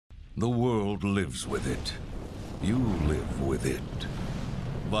The world lives with it. You live with it.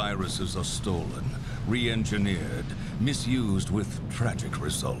 Viruses are stolen, re-engineered, misused with tragic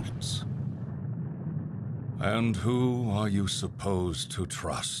results. And who are you supposed to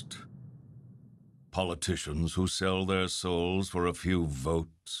trust? Politicians who sell their souls for a few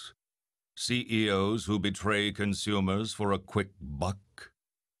votes? CEOs who betray consumers for a quick buck?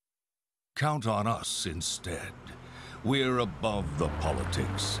 Count on us instead. We're above the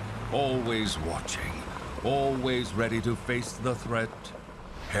politics, always watching, always ready to face the threat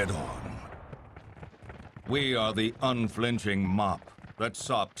head on. We are the unflinching mop that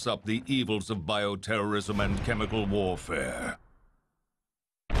sops up the evils of bioterrorism and chemical warfare.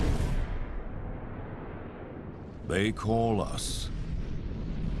 They call us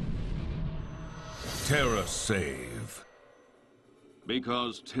Terra Save.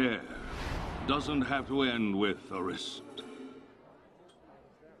 Because tear doesn't have to end with a wrist.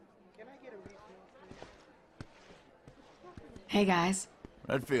 Hey guys.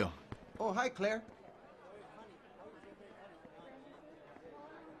 Redfield. Oh, hi, Claire.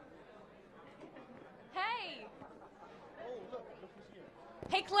 Hey!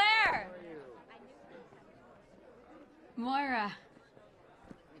 Hey, Claire! Moira.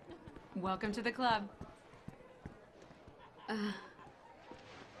 Welcome to the club.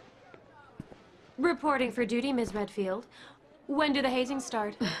 Reporting for duty, Ms. Redfield. When do the hazings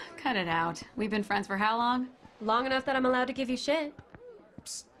start? Cut it out. We've been friends for how long? Long enough that I'm allowed to give you shit.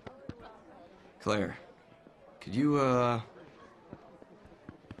 Psst. Claire, could you,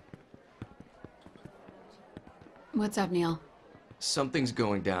 What's up, Neil? Something's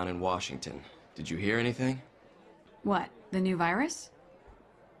going down in Washington. Did you hear anything? What, the new virus?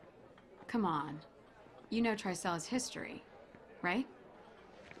 Come on. You know Tricella's history, right?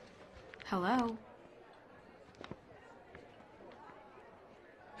 Hello?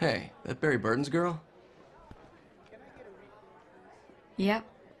 Hey, that Barry Burton's girl? Yep.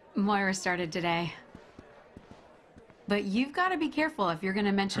 Moira started today. But you've got to be careful if you're going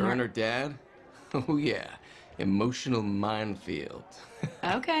to mention Her and her dad? Oh yeah, emotional minefield.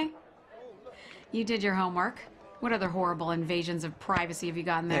 Okay. You did your homework. What other horrible invasions of privacy have you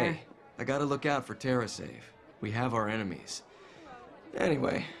gotten there? Hey, I gotta look out for TerraSave. We have our enemies.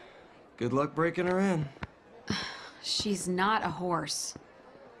 Anyway, good luck breaking her in. She's not a horse.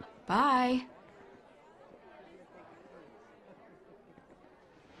 Bye.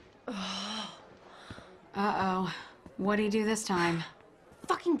 Uh-oh. What'd he do this time?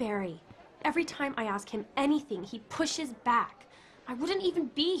 Fucking Barry. Every time I ask him anything, he pushes back. I wouldn't even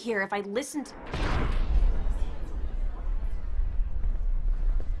be here if I listened.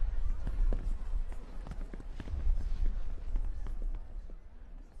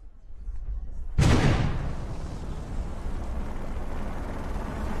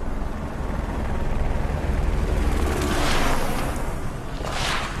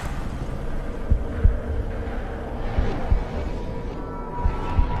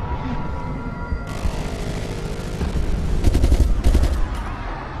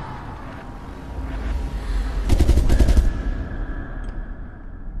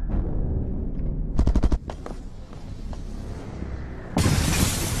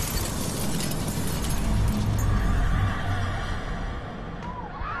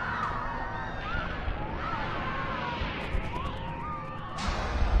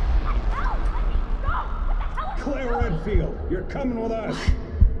 Claire Redfield, you're coming with us.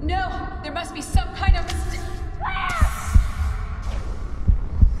 No! There must be some kind of mistake.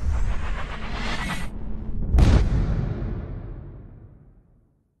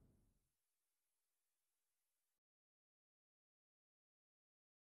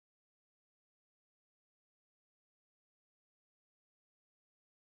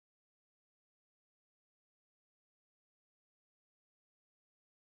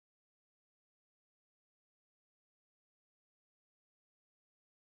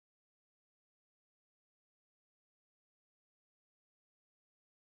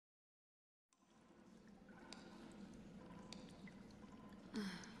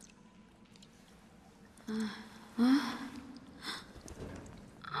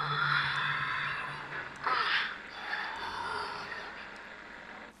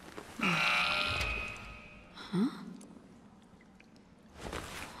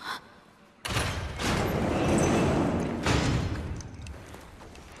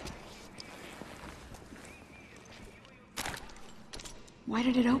 Why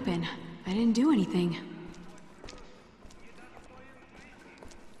did it open? I didn't do anything.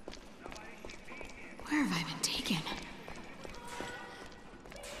 Where have I been taken?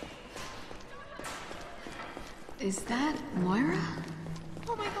 Is that Moira?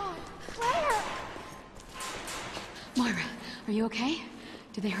 Oh my god. Moira, are you okay?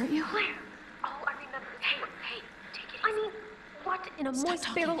 Did they hurt you? Claire! Oh, I remember. Hey, take it easy. I mean, what in a Stop moist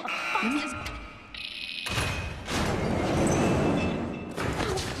talking. barrel of fucks is...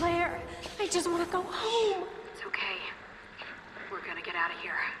 Oh, Claire, I just want to go home. It's okay. We're gonna get out of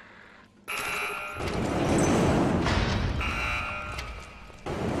here.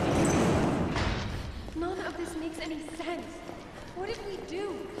 None of this makes any sense. What did we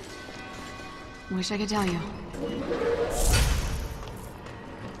do? Wish I could tell you.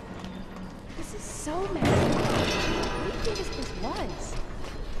 This is so magical. What do you think this place was?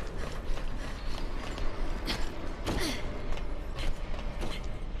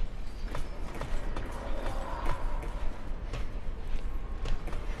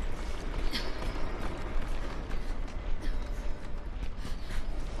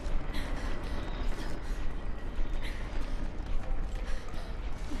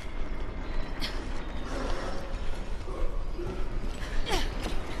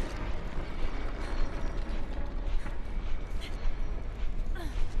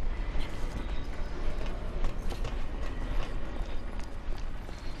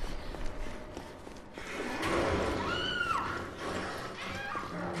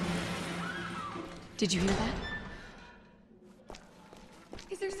 Did you hear that?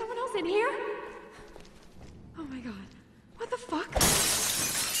 Is there someone else in here? Oh my god. What the fuck?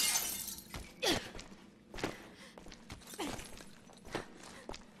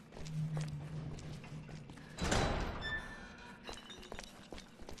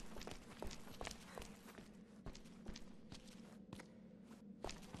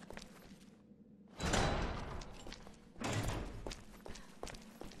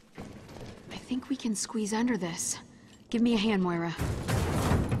 I think we can squeeze under this. Give me a hand, Moira.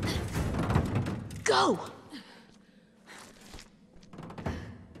 Go!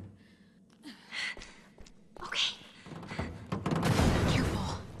 Okay.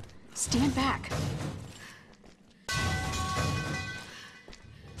 Careful. Stand back.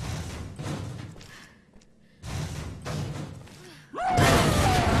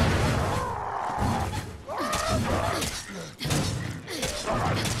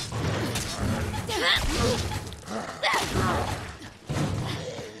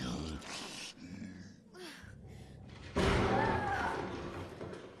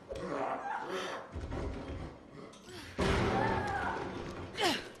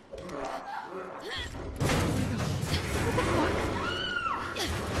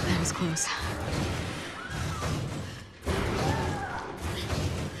 That was close.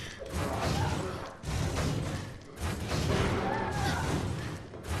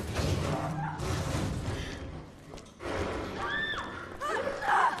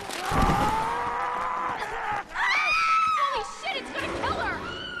 Holy shit, it's gonna kill her!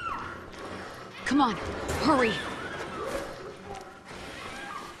 Come on, hurry!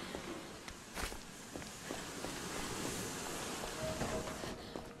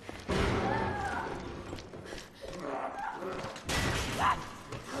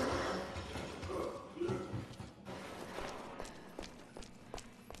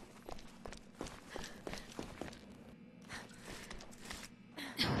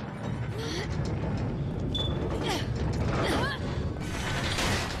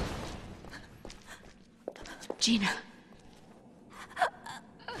 Gina.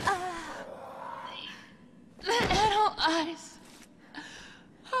 The animal eyes.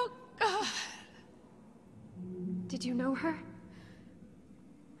 Oh, God. Did you know her?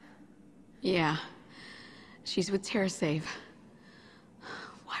 Yeah. She's with TerraSave.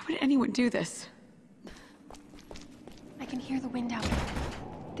 Why would anyone do this? I can hear the wind out.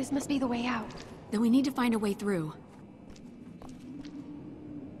 This must be the way out. Then we need to find a way through.